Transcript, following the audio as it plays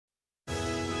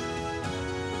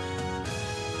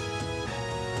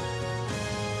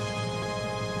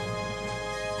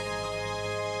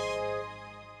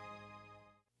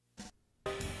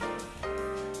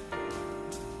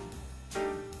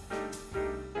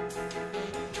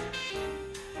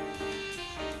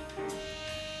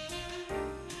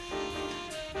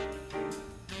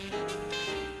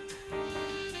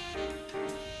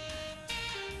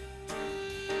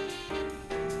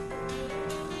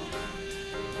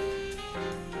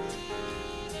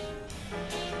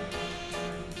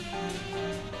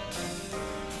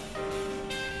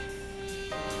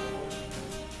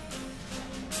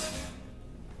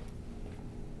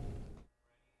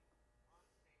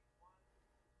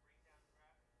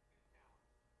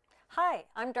Hi,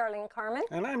 I'm Darlene Carman.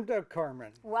 And I'm Doug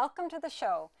Carman. Welcome to the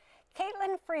show.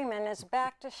 Caitlin Freeman is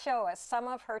back to show us some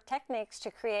of her techniques to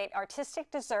create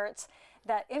artistic desserts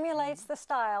that emulates the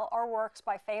style or works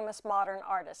by famous modern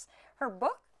artists. Her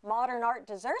book, Modern Art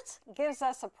Desserts, gives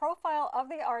us a profile of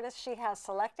the artist she has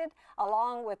selected,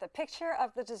 along with a picture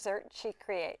of the dessert she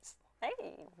creates.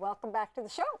 Hey, welcome back to the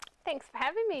show. Thanks for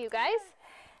having me, you guys.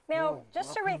 Now,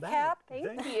 just to recap,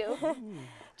 Thank you.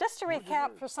 just to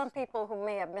recap for some people who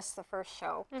may have missed the first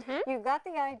show, you got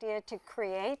the idea to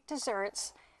create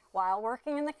desserts while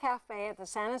working in the cafe at the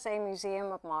San Jose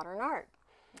Museum of Modern Art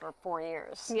for 4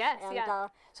 years. Yes, and, yeah.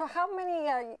 So how many,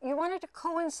 you wanted to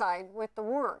coincide with the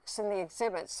works and the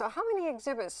exhibits. So how many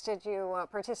exhibits did you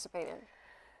participate in?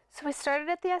 So we started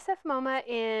at the SF MoMA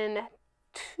in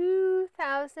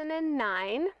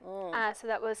 2009. So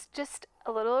that was just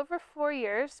a little over 4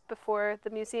 years before the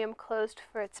museum closed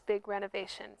for its big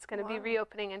renovation. It's going to be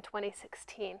reopening in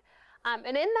 2016. And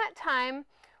in that time,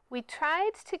 we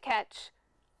tried to catch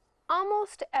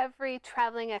almost every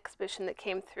traveling exhibition that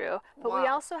came through, but we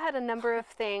also had a number of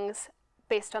things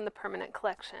based on the permanent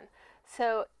collection.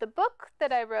 So the book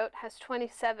that I wrote has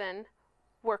 27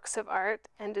 works of art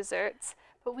and desserts,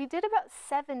 but we did about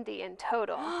 70 in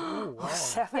total. Oh, wow.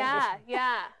 70. Yeah,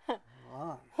 yeah.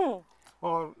 Wow.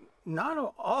 Well,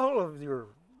 not all of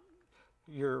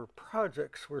your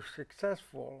projects were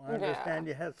successul. I understand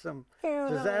you had some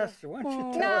disaster. Why don't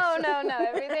you tell us? No.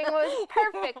 Everything was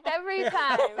perfect every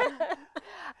time.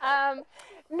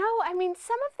 No, I mean,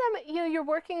 some of them, you're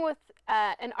working with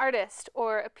an artist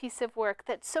or a piece of work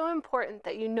that's so important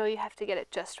that you know you have to get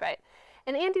it just right.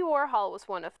 And Andy Warhol was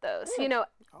one of those. You know,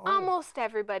 almost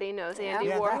everybody knows Andy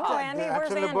Warhol. Andy, that's where's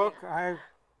in the Andy? book.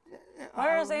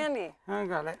 Where's Andy? I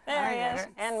got it. There he is.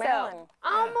 And Marilyn. So,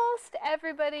 almost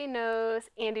everybody knows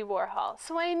Andy Warhol.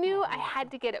 So I knew I had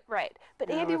to get it right.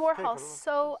 But Andy Warhol's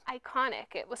so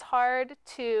iconic. It was hard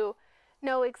to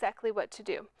know exactly what to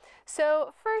do.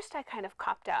 So first I kind of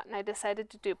copped out and I decided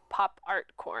to do pop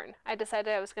art corn. I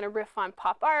decided I was going to riff on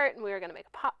pop art and we were going to make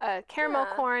a caramel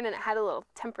corn, and it had a little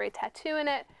temporary tattoo in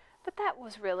it. But that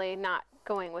was really not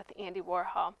going with Andy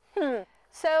Warhol.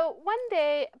 So one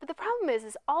day, but the problem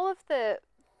is all of the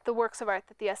works of art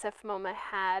that the SF MoMA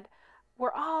had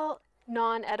were all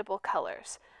non-edible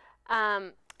colors.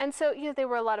 And so, there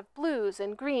were a lot of blues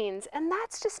and greens, and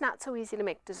that's just not so easy to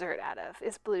make dessert out of,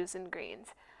 is blues and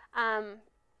greens.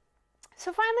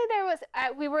 So finally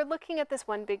we were looking at this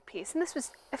one big piece, and this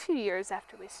was a few years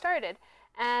after we started,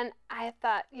 and I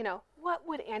thought, what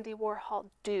would Andy Warhol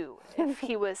do if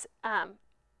he was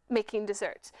making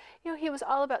desserts? He was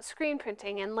all about screen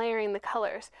printing and layering the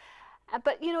colors,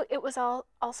 but it was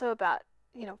also about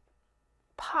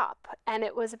pop, and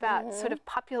it was about sort of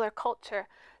popular culture.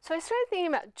 So I started thinking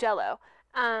about Jell-O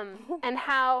and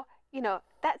how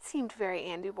that seemed very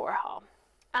Andy Warhol,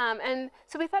 and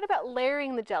so we thought about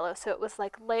layering the Jell-O, so it was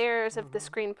like layers of the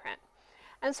screen print.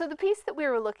 And so the piece that we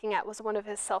were looking at was one of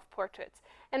his self-portraits,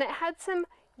 and it had some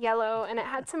yellow, and it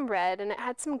had some red, and it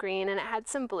had some green, and it had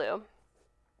some blue.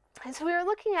 And so we were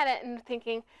looking at it and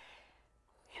thinking,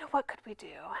 what could we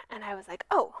do? And I was like,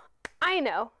 oh, I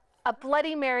know, a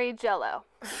Bloody Mary Jell-O.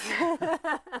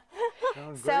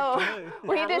 So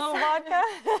we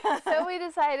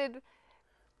decided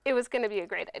it was going to be a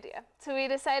great idea. So we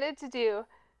decided to do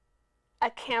a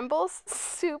Campbell's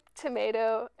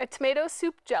tomato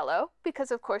soup Jell-O, because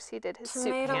of course he did his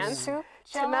soup cans. Soup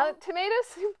Jell-O? Tomato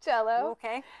soup Jell-O.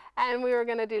 Okay. And we were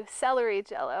going to do celery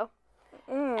Jell-O.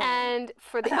 And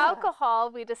for the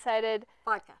alcohol, we decided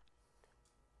Vodka.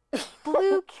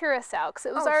 blue curacao, because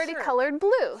it was already colored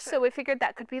blue. So we figured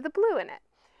that could be the blue in it.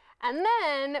 And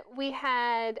then we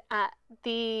had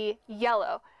the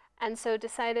yellow, and so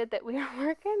decided that we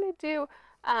were going to do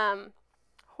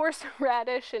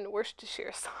horseradish and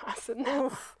Worcestershire sauce. And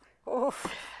and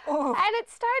it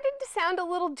started to sound a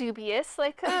little dubious,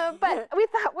 but we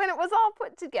thought when it was all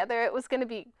put together, it was going to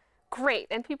be great,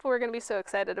 and people were going to be so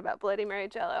excited about Bloody Mary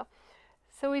Jell-O.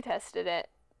 So we tested it.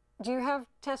 Do you have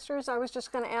testers? I was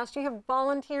just going to ask. Do you have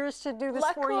volunteers to do this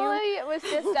for you? Luckily, it was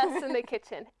just us in the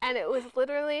kitchen, and it was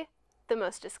literally the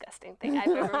most disgusting thing I've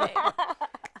ever made.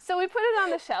 So we put it on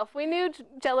the shelf. We knew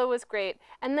Jell-O was great,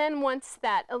 and then once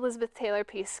that Elizabeth Taylor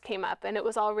piece came up, and it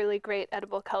was all really great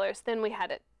edible colors, then we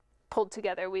had it pulled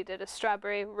together. We did a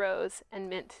strawberry, rose, and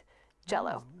mint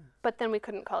Jell-O. But then we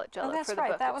couldn't call it Jell-O for the book. That's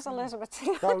right. That was Elizabeth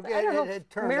Taylor. So it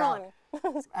turned out.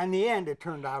 In the end, it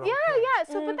turned out okay. Yeah.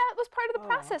 So, but that was part of the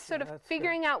process, sort of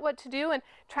figuring out what to do and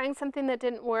trying something that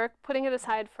didn't work, putting it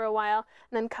aside for a while,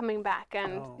 and then coming back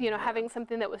and having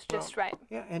something that was just right.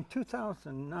 Yeah. In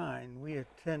 2009, we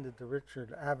attended the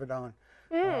Richard Avedon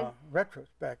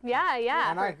retrospect. Yeah,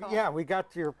 yeah. And we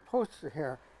got your poster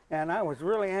here, and I was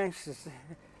really anxious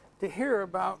to hear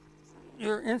about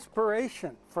your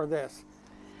inspiration for this.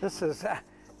 This is,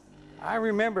 I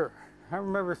remember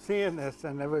seeing this,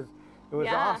 and it was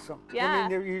awesome. Yeah. I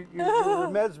mean, you were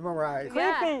mesmerized.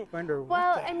 Yeah.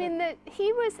 Well, I mean,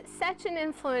 he was such an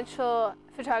influential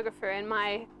photographer in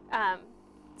my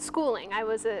schooling. I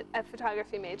was a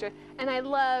photography major, and I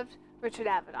loved Richard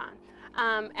Avedon.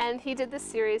 And he did this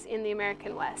series in the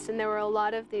American West, and there were a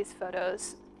lot of these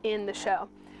photos in the show.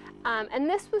 And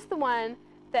this was the one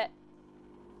that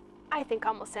I think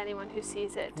almost anyone who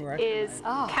sees it is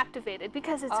captivated,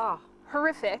 because it's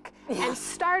horrific and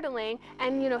startling,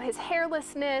 and his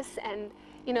hairlessness, and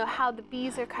how the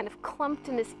bees are kind of clumped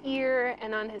in his ear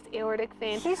and on his aortic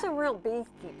vein. He's a real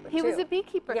beekeeper. He was a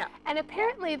beekeeper. Yeah. And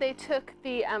apparently they took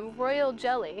the royal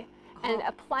jelly and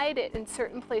applied it in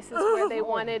certain places where they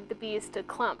wanted the bees to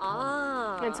clump.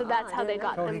 And so that's how they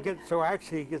got them. So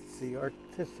actually he gets the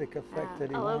artistic effect that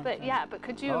he wants. A little bit, yeah. But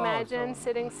could you imagine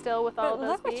sitting still with all those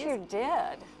look bees? What you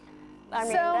did. I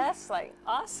mean, that's like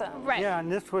awesome. Right. Yeah,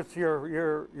 and this was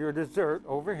your dessert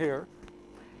over here.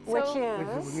 Which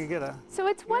is? You get so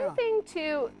it's one thing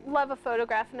to love a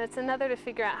photograph, and it's another to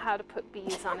figure out how to put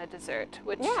bees on a dessert,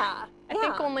 which I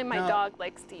think only my dog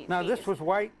likes to eat Now bees. this was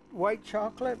white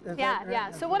chocolate? Is that right? Yeah.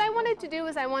 So what I wanted to do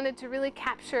was I wanted to really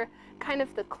capture kind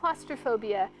of the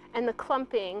claustrophobia and the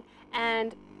clumping,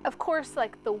 and of course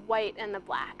like the white and the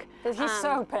black. Because he's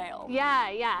so pale.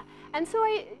 Yeah. And so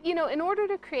I, in order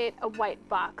to create a white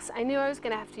box, I knew I was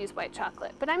going to have to use white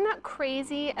chocolate, but I'm not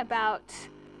crazy about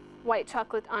white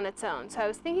chocolate on its own. So I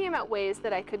was thinking about ways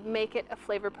that I could make it a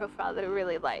flavor profile that I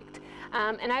really liked.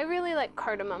 And I really like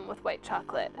cardamom with white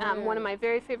chocolate. One of my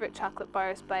very favorite chocolate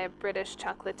bars by a British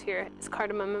chocolatier is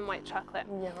cardamom and white chocolate.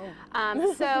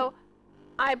 So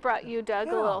I brought you, Doug,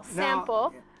 a little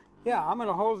sample. Yeah, I'm going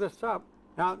to hold this up.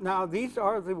 Now these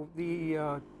are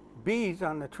the bees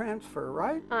on the transfer,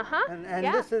 right? And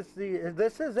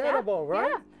this is edible,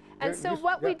 right? Yeah. And so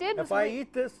what we did was if I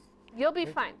eat this, you'll be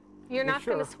fine. You're not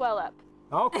going to swell up.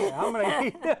 Okay, I'm going to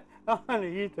eat it. I'm going to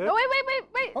eat this. Oh,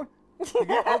 wait.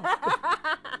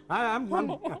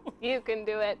 Oh, you can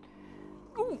do it.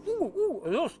 Ooh, a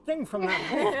little sting from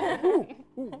that.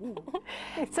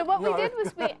 So what we did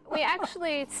was we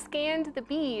actually scanned the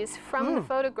bees from the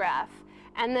photograph,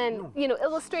 and then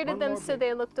illustrated them so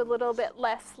they looked a little bit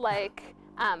less like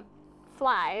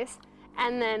flies,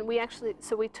 and then we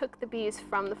took the bees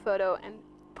from the photo and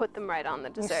put them right on the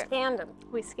dessert. You scanned them?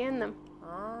 We scanned them.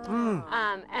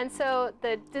 And so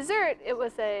the dessert, it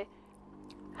was a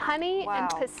honey and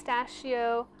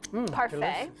pistachio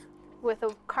parfait with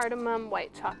a cardamom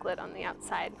white chocolate on the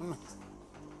outside.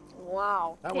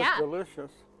 Wow. That was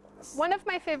delicious. One of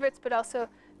my favorites, but also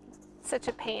such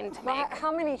a pain to make.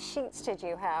 How many sheets did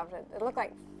you have? It looked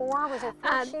like 4. Was there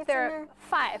 4 sheets in there? there?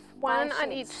 5. One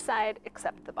on each side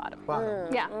except the bottom.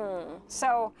 Yeah.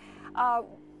 So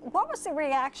what was the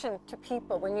reaction to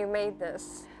people when you made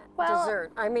this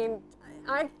dessert? I mean,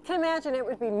 I can imagine it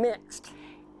would be mixed.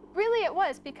 Really it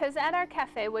was, because at our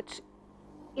cafe, which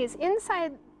is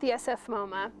inside the SF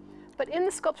MoMA, but in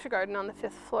the sculpture garden on the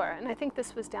 5th floor, and I think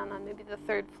this was down on maybe the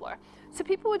 3rd floor. So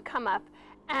people would come up,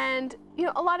 and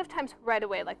a lot of times right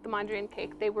away, like the mandarin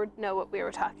cake, they would know what we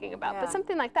were talking about. But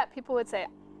something like that, people would say,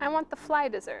 I want the fly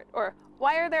dessert, or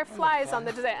why are there flies on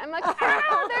the dessert? I'm like,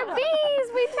 they're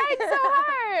bees! We tried so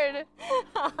hard!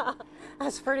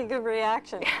 That's a pretty good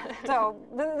reaction. So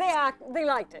they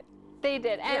liked it. They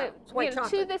did. And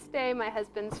to this day, my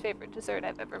husband's favorite dessert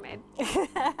I've ever made. I'm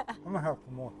going to have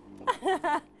some more.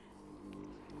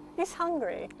 He's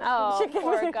hungry. Oh,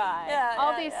 poor guy.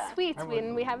 All these sweets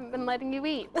we haven't been letting you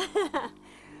eat.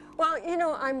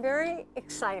 Well, I'm very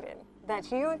excited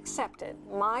that you accepted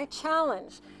my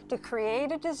challenge to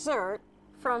create a dessert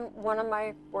from one of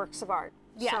my works of art.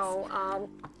 Yes. So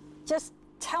just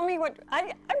tell me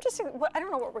I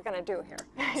don't know what we're going to do here.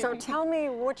 So tell me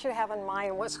what you have in mind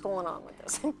and what's going on with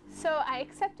this. So I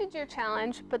accepted your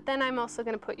challenge, but then I'm also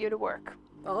going to put you to work.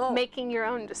 Making your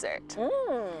own dessert.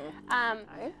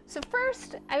 So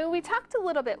first, we talked a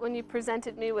little bit when you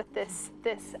presented me with this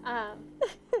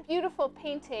beautiful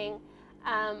painting,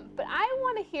 but I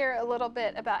want to hear a little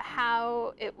bit about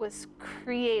how it was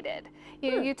created.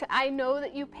 I know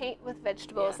that you paint with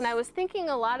vegetables, and I was thinking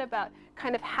a lot about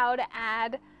kind of how to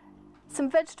add some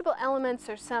vegetable elements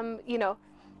or some,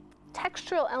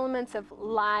 textural elements of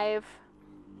live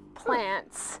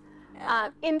plants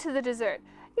into the dessert.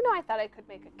 I thought I could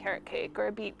make a carrot cake or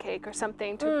a beet cake or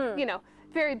something to,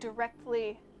 very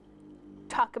directly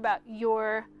talk about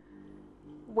your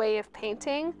way of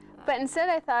painting. But instead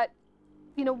I thought,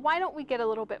 you know, why don't we get a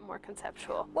little bit more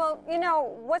conceptual? Well, you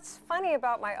know, what's funny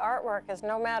about my artwork is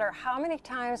no matter how many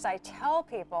times I tell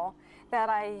people that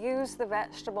I use the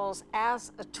vegetables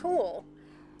as a tool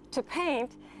to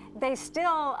paint, they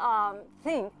still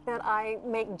think that I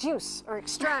make juice or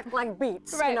extract like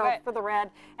beets, Right, you know, right. for the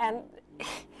red. And,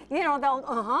 you know, they'll,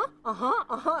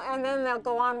 and then they'll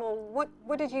go on, well,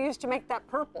 what did you use to make that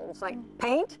purple? It's like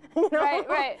paint, you know? Right,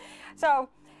 right. So,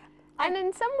 And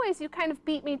in some ways, you kind of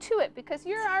beat me to it because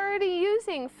you're already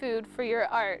using food for your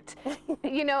art.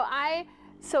 You know, I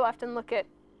so often look at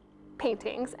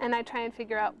paintings and I try and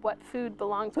figure out what food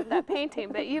belongs with that painting,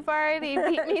 but you've already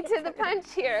beat me to the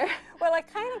punch here. well, I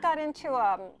kind of got into,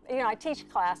 you know, I teach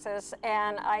classes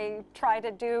and I try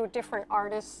to do different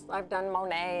artists. I've done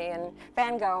Monet and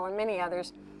Van Gogh and many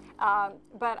others.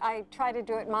 But I try to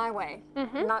do it my way,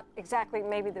 not exactly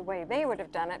maybe the way they would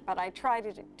have done it, but I try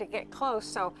to get close.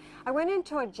 So I went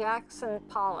into a Jackson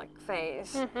Pollock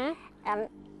phase, and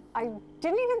I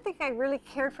didn't even think I really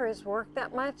cared for his work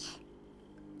that much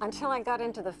until I got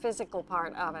into the physical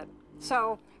part of it.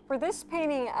 So for this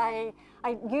painting, I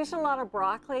used a lot of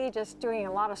broccoli, just doing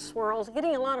a lot of swirls,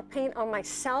 getting a lot of paint on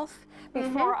myself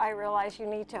before I realized you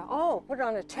need to, put it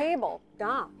on a table,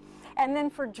 duh. And then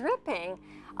for dripping,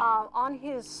 on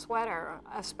his sweater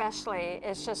especially,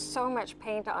 it's just so much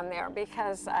paint on there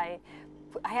because I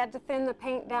had to thin the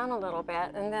paint down a little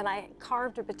bit, and then I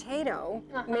carved a potato,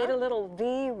 made a little V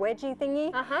wedgie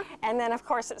thingy, and then of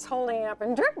course it's holding up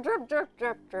and drip, drip, drip,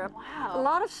 drip, drip. Wow. A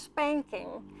lot of spanking,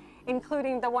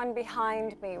 including the one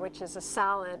behind me, which is a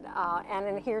salad, and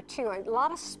in here too, a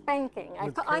lot of spanking.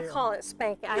 I call it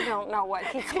spanking. I don't know what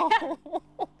he called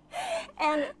it.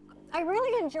 And I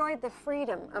really enjoyed the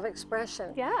freedom of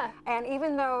expression. Yeah. And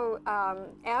even though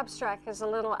abstract is a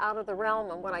little out of the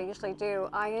realm of what I usually do,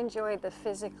 I enjoyed the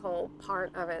physical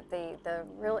part of it, the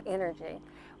real energy.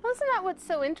 Well, isn't that what's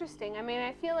so interesting? I mean,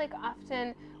 I feel like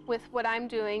often with what I'm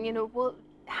doing, you know, we'll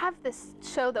have this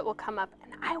show that will come up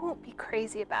and I won't be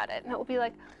crazy about it. And it will be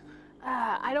like,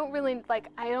 I don't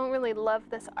really love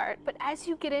this art. But as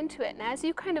you get into it and as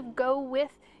you kind of go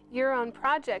with your own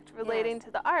project relating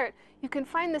to the art, you can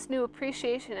find this new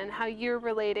appreciation in how you're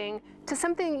relating to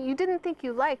something you didn't think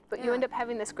you liked, but you end up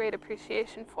having this great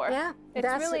appreciation for. Yeah,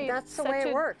 that's the way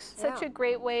it works. Such a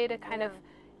great way to kind of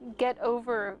get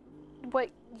over what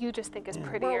you just think is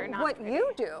pretty or not what pretty.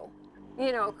 you do,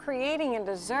 you know, creating a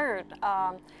dessert.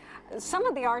 Some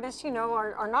of the artists, you know,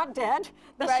 are not dead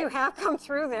that you have come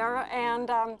through there. And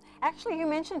actually, you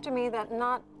mentioned to me that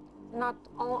not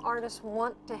all artists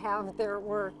want to have their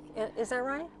work. Is that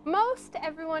right? Most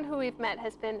everyone who we've met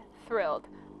has been thrilled,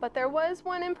 but there was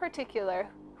one in particular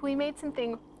who we made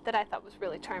something that I thought was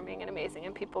really charming and amazing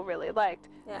and people really liked,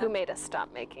 who made us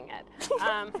stop making it.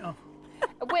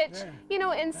 Which, you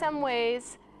know, in some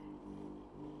ways,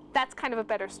 that's kind of a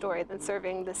better story than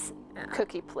serving this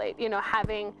cookie plate. You know,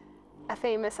 having a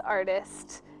famous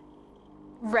artist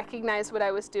recognize what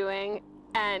I was doing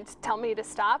and tell me to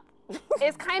stop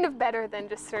is kind of better than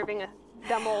just serving a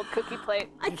dumb old cookie plate.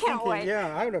 I can't wait.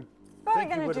 Yeah, I would have. What are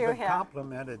we going to do here?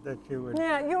 Complimented that you would.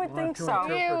 Yeah, you would think so.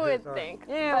 You would think.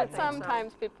 You but would think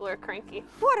sometimes people are cranky.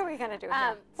 What are we going to do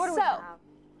here? What do we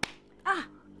have?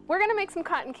 We're going to make some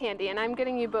cotton candy, and I'm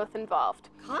getting you both involved.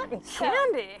 Cotton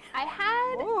candy? I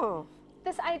had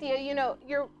this idea, you know,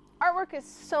 your artwork is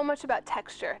so much about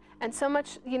texture, and so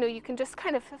much, you know, you can just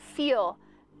kind of feel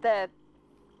the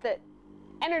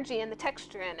energy and the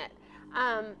texture in it.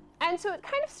 And so it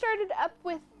kind of started up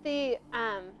with the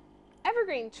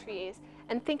evergreen trees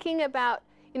and thinking about,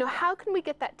 you know, how can we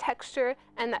get that texture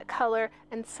and that color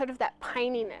and sort of that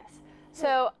pininess.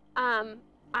 So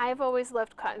I've always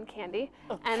loved cotton candy,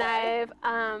 and I've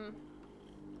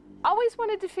always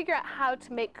wanted to figure out how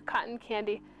to make cotton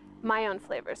candy my own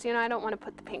flavors. You know, I don't want to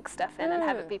put the pink stuff in and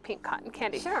have it be pink cotton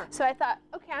candy. Sure. So I thought,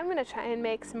 okay, I'm going to try and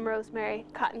make some rosemary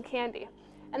cotton candy.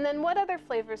 And then what other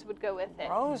flavors would go with it?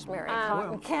 Rosemary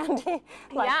cotton candy,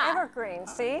 like evergreen,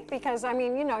 see? Because, I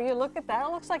mean, you know, you look at that,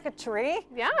 it looks like a tree.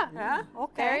 Yeah. Yeah,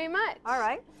 okay. Very much. All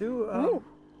right. You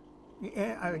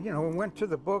know, went to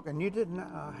the book and you didn't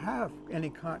have any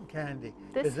cotton candy.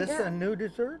 Is this a new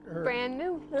dessert? Or? Brand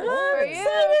new. For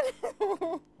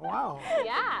you. Wow.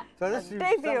 Yeah. So this is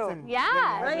debut. something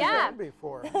Yeah.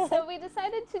 before. So we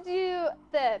decided to do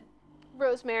the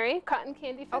rosemary cotton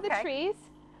candy for the trees,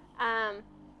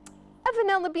 a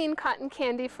vanilla bean cotton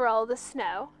candy for all the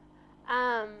snow.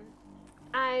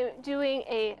 I'm doing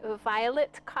a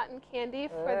violet cotton candy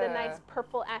for the nice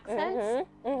purple accents,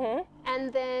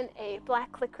 and then a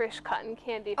black licorice cotton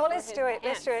candy for let's do it.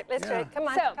 Let's do it. Let's do it. Come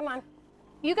on. So, come on.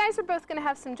 you guys are both going to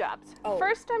have some jobs. Oh.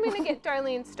 First, I'm going to get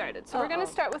Darlene started. So we're going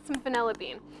to start with some vanilla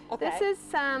bean. Okay. This is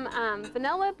some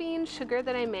vanilla bean sugar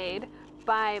that I made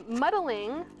by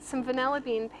muddling some vanilla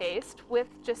bean paste with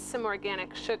just some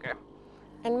organic sugar.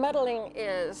 And muddling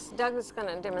is, Doug is going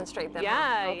to demonstrate that.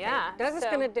 Yeah, Okay. yeah. Doug is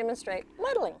going to demonstrate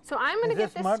muddling. So I'm going to get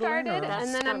this this muddling, started, or- and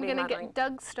then That's I'm gonna be going to muddling. get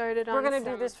Doug started on We're going to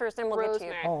do some this first, then we'll get to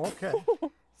you. rosemary. Oh, okay.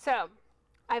 So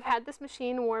I've had this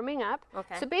machine warming up.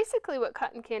 Okay. So basically what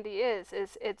cotton candy is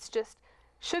it's just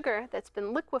sugar that's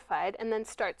been liquefied and then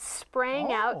starts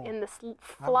spraying out Oh. in this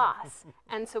floss.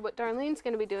 And so what Darlene's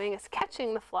going to be doing is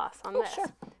catching the floss on this. sure.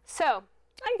 So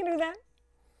I can do that.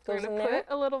 we're Goes going in to there.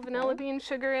 put a little vanilla bean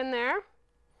sugar in there.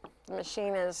 The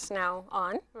machine is now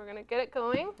on. We're going to get it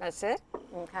going. That's it.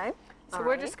 Okay. So All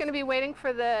we're right. just going to be waiting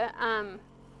for the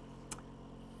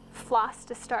floss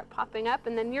to start popping up,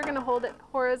 and then you're going to hold it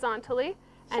horizontally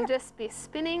and just be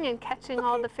spinning and catching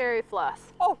all the fairy floss.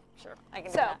 Oh, sure. I can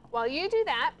do So that. while you do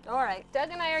that, All right. Doug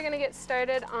and I are going to get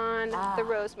started on the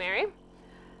rosemary.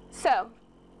 So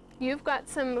you've got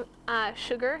some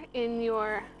sugar in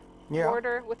your Yeah.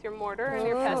 mortar with your mortar and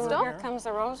your Ooh, pestle. Here comes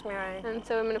the rosemary. And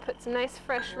so I'm going to put some nice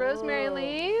fresh rosemary Ooh.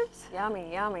 leaves.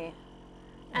 Yummy, yummy.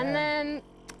 And then,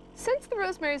 since the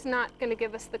rosemary is not going to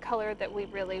give us the color that we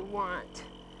really want,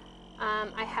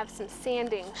 I have some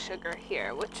sanding sugar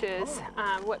here, which is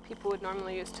what people would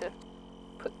normally use to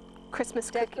put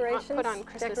Christmas put on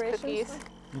Christmas cookies.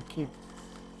 You keep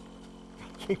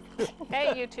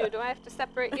Hey, you two, do I have to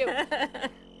separate you?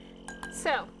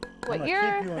 So, what I'm you're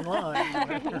gonna keep you in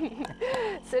line.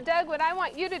 so Doug, what I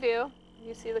want you to do,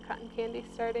 you see the cotton candy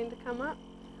starting to come up?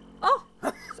 Oh,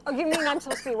 you mean I'm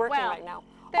supposed to be working Well, right now?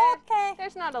 There- Okay.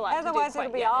 There's not a lot Otherwise, to do it'll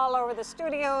quite be yet. all over the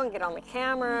studio and get on the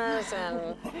cameras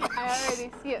and I already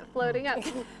see it floating up.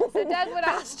 So Doug,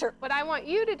 Faster. what I want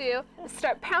you to do is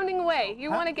start pounding away.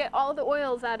 You want to get all the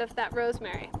oils out of that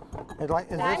rosemary. Is Now, I'm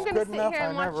this going to good sit enough? here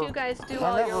and I watch never, you guys do I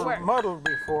all never your work. muddled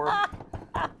before.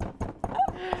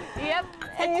 Yep.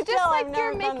 And you It's just tell like I've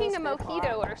you're never done making a this before.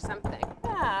 mojito or something.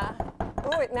 yeah.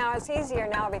 Ooh, now it's easier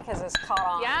now because it's caught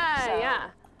on. Yeah, so. yeah.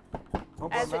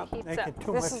 Hope As I'm it not heats making up.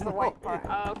 too This much is the noise. white part.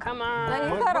 Oh, come Now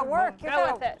on. you gotta work. You Go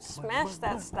gotta with it. smash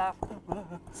that stuff. I'm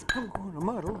going to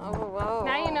muddle. Oh, whoa.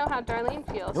 Now you know how Darlene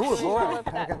feels. Oh She's all boy, of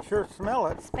I that can sure smell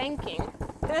it. spanking.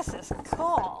 This is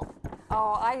cool.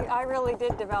 Oh, I really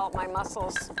did develop my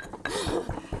muscles.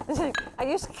 I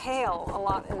use kale a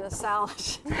lot in the salad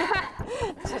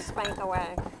to spank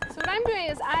away. So what I'm doing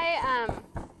is I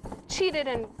cheated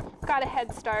and got a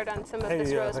head start on some of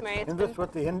this rosemary. It's Isn't been this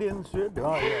what the Indians did?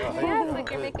 Oh, yeah. Yeah, it's like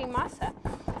you're making masa.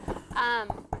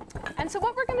 And so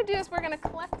what we're going to do is we're going to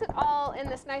collect it all in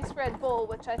this nice red bowl,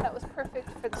 which I thought was perfect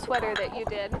for the sweater that you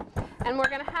did. And we're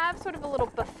going to have sort of a little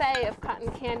buffet of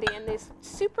cotton candy and these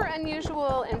super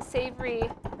unusual and savory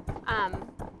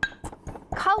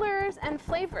colors and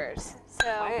flavors. So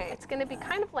Right. it's going to be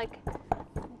kind of like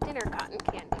dinner cotton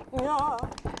candy. Yeah.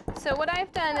 So what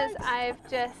I've done is I've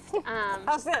just,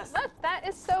 How's this? look, that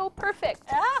is so perfect.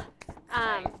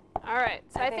 Ah. All right,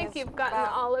 so I think it's you've gotten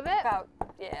about- all of it.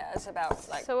 Yeah, it's about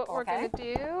like. So what we're okay. going to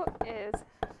do is,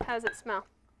 how does it smell?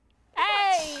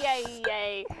 Hey, yay,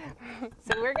 yay.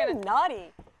 So we're going to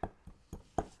Naughty.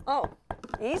 Oh,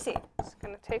 easy. just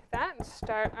going to take that and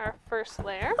start our first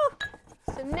layer.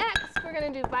 So next we're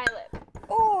going to do violet.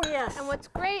 Oh, yes. And what's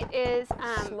great is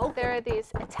Smoking. there are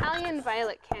these Italian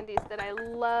violet candies that I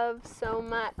love so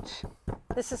much.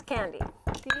 This is candy.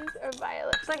 These are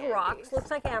violet Looks like candies. rocks.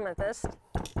 Looks like amethyst.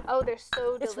 Oh, they're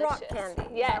so It's delicious. rock candy. Is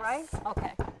Yes. that right?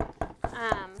 Okay.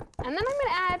 And then I'm going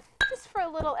to add, just for a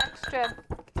little extra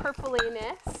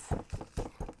purpliness,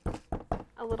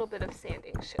 a little bit of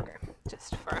sanding sugar,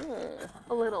 just for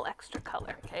a little extra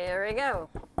color. Okay, here we go.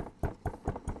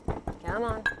 Come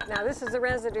on. Now this is the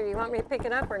residue. You want me to pick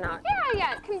it up or not?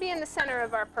 Yeah, it can be in the center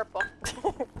of our purple.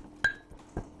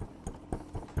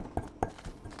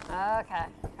 Okay.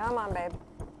 Come on, babe.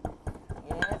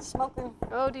 Yeah, it's smoking.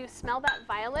 Oh, do you smell that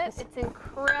violet? It's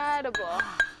incredible.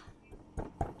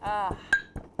 Ah.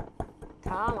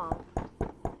 Come on.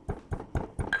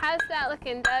 How's that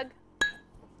looking, Doug?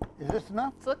 Is this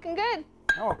enough? It's looking good.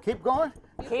 Oh, keep going.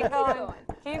 Keep going.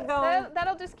 Keep going.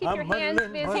 That'll just keep I'm your hands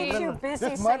muddling, busy muddling. Keep you busy Just so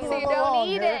you so muddling you don't along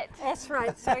eat here. it. That's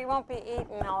right. So you won't be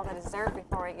eating all the dessert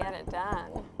before we get it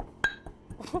done.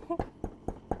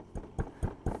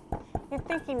 You'd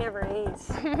think he never eats.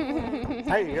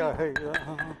 Hey, hey.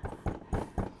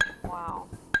 Wow.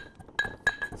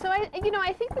 So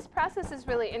I think this process is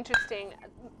really interesting.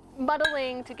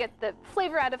 Muddling to get the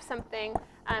flavor out of something,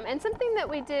 And something that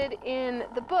we did in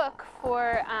the book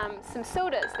for some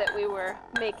sodas that we were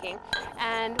making.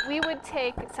 And we would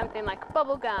take something like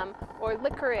bubble gum or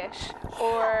licorice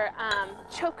or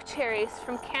choke cherries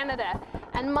from Canada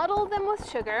and muddle them with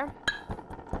sugar.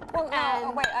 Well,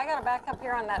 wait, I got to back up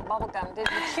here on that bubble gum. Did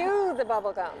you chew the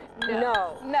bubble gum?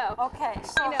 No. No. Okay,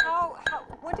 so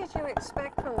what did you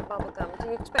expect from the bubble gum? Do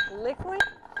you expect liquid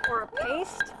or a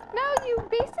paste? No, you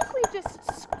basically just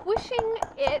squishing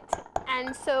it,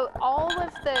 and so all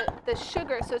of the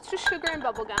sugar, so it's just sugar and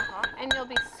bubble gum, and you'll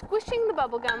be squishing the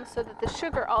bubble gum so that the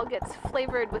sugar all gets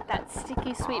flavored with that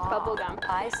sticky sweet bubble gum.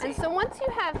 I see. And so once you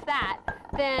have that,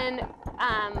 then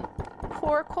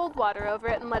pour cold water over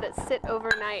it and let it sit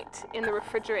overnight in the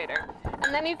refrigerator.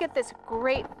 And then you get this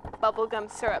great bubblegum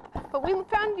syrup. But we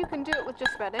found you can do it with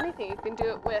just about anything. You can do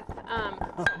it with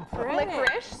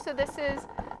licorice. So this is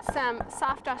some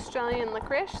soft Australian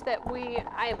licorice that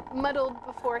I muddled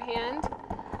beforehand.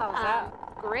 How's that?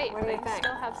 Great. What do you think?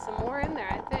 Still have some more in there,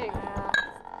 I think.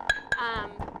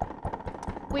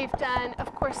 We've done,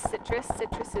 of course, citrus.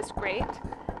 Citrus is great.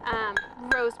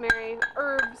 Rosemary,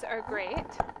 herbs are great.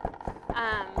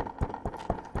 And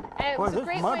it was a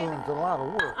great way. Muddling's a lot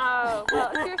of work. Oh, well,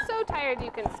 if you're so tired,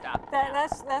 you can stop.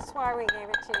 That's why we gave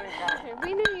it to you, Doug.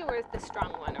 We knew you were the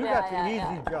strong one. You Right? got the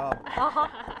easy job. Oh,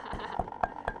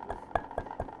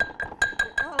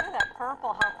 look at that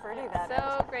purple, how pretty that is.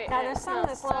 So great. Now, and there's it some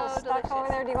that's a little smells so stuck delicious. over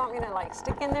there. Do you want me to, like,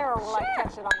 stick in there or will I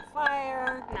catch it on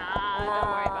fire? Nah, don't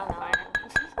worry about fire.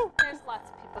 There's lots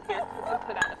of people here who can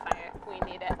put out a fire if we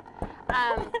need it.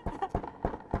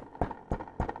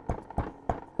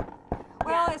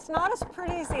 Well, it's not as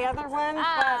pretty as the other one,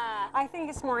 but I think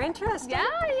it's more interesting.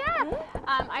 Yeah.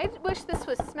 I wish this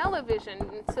was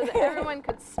smell-o-vision so that everyone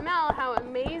could smell how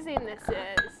amazing this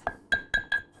is.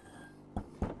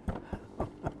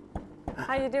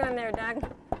 How you doing there, Doug?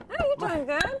 Oh, you're doing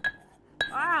good.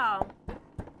 Wow.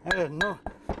 I didn't know.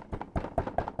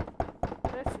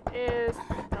 This is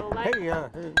delightful.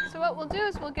 Hey, So what we'll do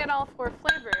is we'll get all 4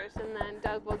 flavors, and then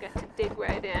Doug will get to dig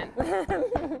right in.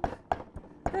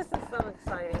 This is so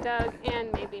exciting. Doug and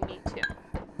maybe me too.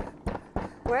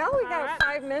 Well, we got right.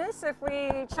 5 minutes. If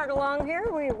we chug along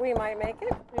here, we might make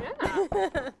it. Yeah.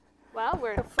 Well,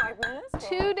 we're 5 minutes.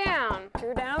 2 down.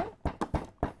 2 down.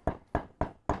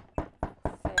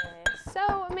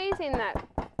 So amazing, that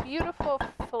beautiful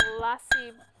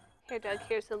flossy. Here, Doug,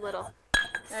 here's a little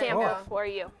sample for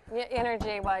you.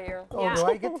 Energy while you're. Oh, do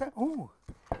I get that? Ooh.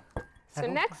 So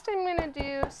next I'm going to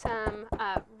do some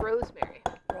rosemary.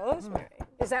 Rosemary.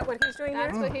 Is that what he's doing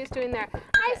That's there? what he's doing there.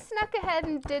 I snuck ahead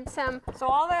and did some So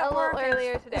all that a work little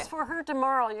earlier today. is for her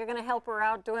tomorrow. You're going to help her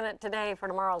out doing it today for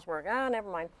tomorrow's work. Ah, never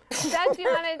mind. Doug, do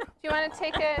you want to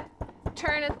take a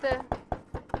turn at the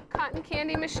cotton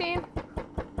candy machine?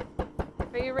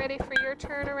 Are you ready for your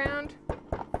turn around?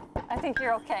 I think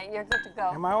you're okay. You're good to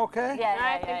go. Am I okay? Yeah,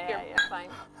 I think you're fine.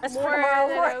 That's for More tomorrow's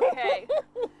than work. okay.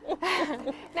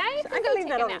 Now you I can go can leave take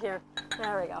that a over nap. here.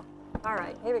 There we go. All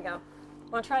right, here we go.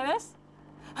 Want to try this?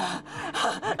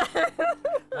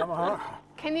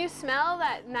 Can you smell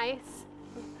that nice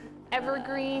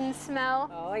evergreen smell?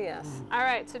 Oh, yes. All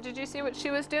right, so did you see what she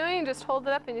was doing? Just hold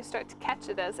it up and you start to catch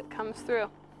it as it comes through.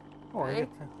 Oh, I Right?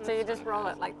 get So you just roll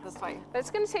it like this way. But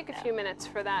it's going to take a few minutes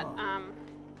for that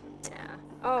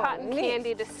Oh, cotton neat.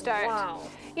 candy to start. Wow.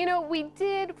 You know, we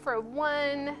did for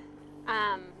one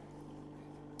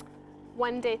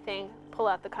day thing pull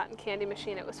out the cotton candy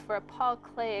machine. It was for a Paul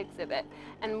Klee exhibit,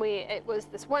 and it was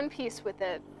this one piece with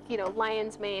a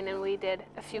lion's mane, and we did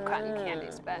a few cotton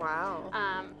candies. But wow.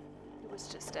 it was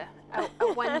just a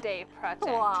one-day project.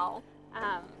 Wow.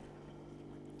 I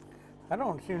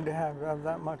don't seem to have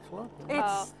that much left.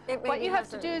 What you have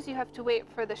to do is you have to wait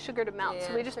for the sugar to melt.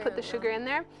 So we just put the sugar in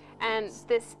there, and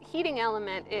this heating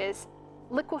element is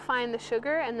liquefying the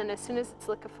sugar, and then as soon as it's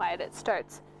liquefied, it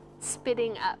starts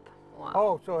spitting up. Wow.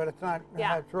 Oh, so it's not.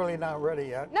 Yeah. It's really not ready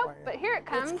yet. Nope, but here it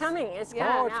comes. It's coming. It's coming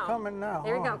Oh, now. it's coming now.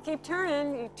 There we go. Keep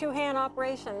turning. Two-hand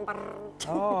operation.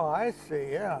 Oh, I see.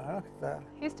 Yeah, look at that.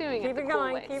 He's doing Keep it the it cool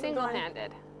going, way, keep it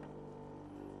single-handed.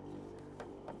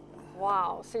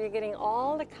 Wow. So you're getting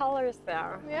all the colors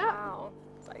there. Yeah. Wow.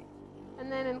 It's like.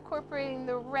 And then incorporating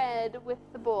the red with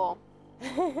the bowl.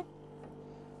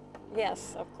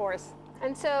 Yes, of course.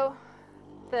 And so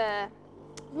the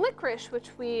licorice, which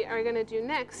we are going to do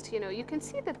next, you can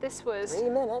see that this was 3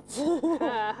 minutes.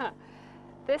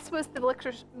 this was the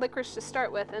licorice to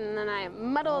start with, and then I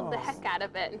muddled the heck out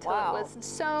of it until it was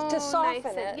so to soften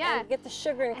nice it and and get the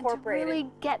sugar and to incorporated. really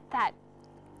get that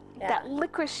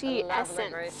licoricey I love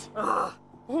essence.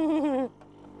 licorice.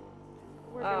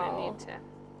 We're going to need to.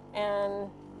 And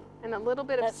And a little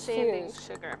bit of That's sanding fused.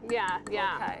 sugar. Yeah,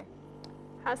 yeah. Okay.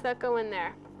 How's that going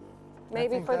there?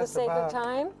 Maybe think for the that's sake of about-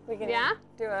 time, we can Yeah?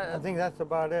 do I a. think that's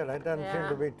about it. It doesn't seem Yeah.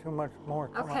 to be too much more.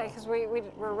 Okay, because we're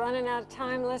running out of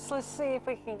time. Let's see if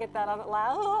we can get that out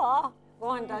loud. Oh, go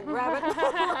on, Doug, grab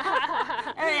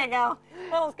it. There you go.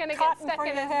 Little Gonna get cotton stuck for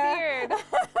in your his hair. beard.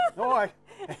 Oh,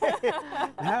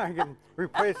 now I can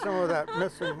replace some of that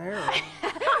missing hair.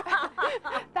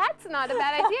 That's not a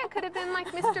bad idea. It could have been like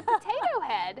Mr. Potato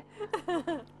Head.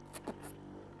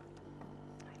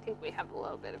 I think we have a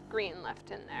little bit of green left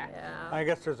in there. Yeah. I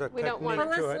guess there's a We don't technique want-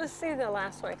 Well, to it. let's see the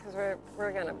last one because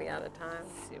we're gonna be out of time.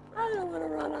 Super. I don't want to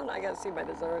run out. I gotta see my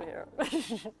dessert here.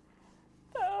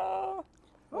 Oh,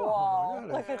 Oh, wow!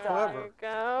 that Look is at There that. you clever.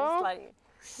 go. It's like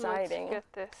Let's exciting. get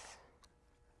this.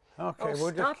 Okay, Oh, we'll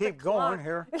stop just the keep going clock.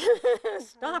 here.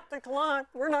 Stop the clock.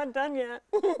 We're not done yet.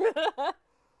 I'm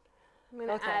going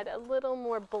to Okay. add a little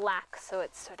more black so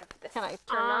it's sort of this Can I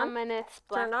turn on? ominous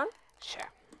black. Turn on. Sure.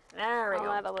 There we I'll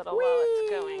go. add a little while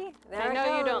it's Whee! going. There I it know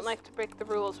you don't goes. like to break the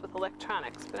rules with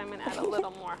electronics, but I'm going to add a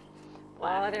little more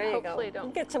Well, black. there you Hopefully go.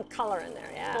 don't. Get some color in there.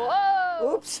 Yeah.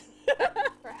 Whoa! Oops.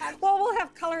 Perhaps. Well, we'll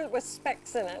have color with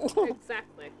specks in it.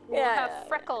 Exactly. We'll Yeah. have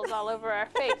freckles all over our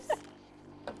face.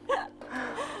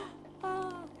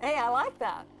 Hey, I like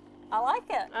that. I like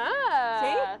it. Ah,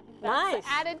 See? that's Nice.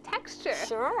 added texture.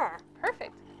 Sure.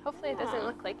 Perfect. Hopefully it doesn't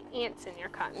look like ants in your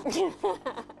cotton.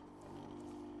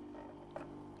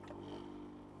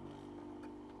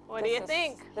 What do you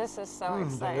think? This is so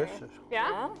exciting. Delicious.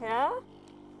 Yeah? Yeah?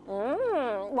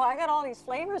 Mmm. Well, I got all these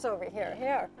flavors over here.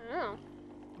 Here. Oh.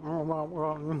 Oh,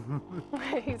 well,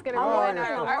 He's going to Oh, ruin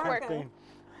yeah. our Oh, artwork. tempting.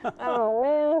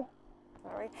 Oh,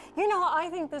 man. Sorry. You know, I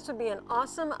think this would be an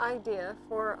awesome idea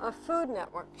for a Food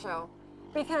Network show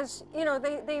because, you know,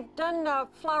 they've done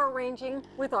flower arranging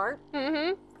with art.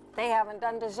 Mm-hmm. They haven't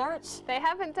done desserts. They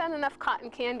haven't done enough cotton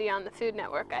candy on the Food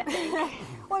Network, I think.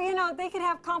 Well, you know, they could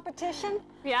have competition.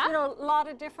 Yeah? You know, a lot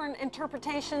of different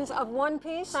interpretations of one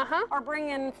piece. Uh-huh. Or bring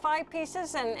in 5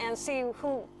 pieces and see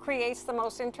who creates the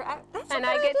most That's And a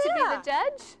I good get to be idea.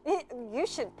 the judge? You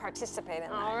should participate in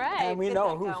that. All right. And we Get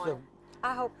know that going. who's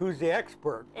I hope. the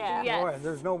expert. Yeah. Yes. Boy,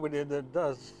 there's nobody that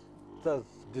does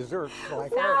desserts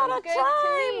like We're out that. of good to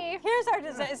time. me. Here's our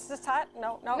dessert. Is this hot?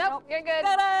 No, no, Nope, you're good.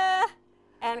 Ta-da!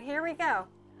 And here we go. A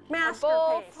bowl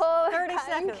Masterpiece. full of 30 cotton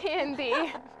seconds. candy.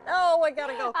 Oh, I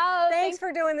gotta go. Oh, Thanks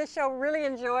for doing the show. Really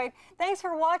enjoyed. Thanks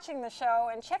for watching the show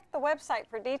and check the website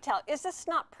for detail. Is this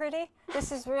not pretty?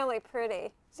 This is really pretty.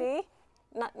 See?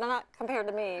 Not compared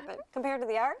to me, but compared to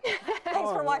the art. Thanks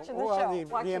for watching the show. The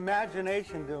Watch it.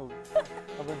 imagination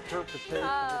of interpretation is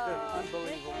just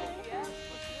unbelievable. Yeah.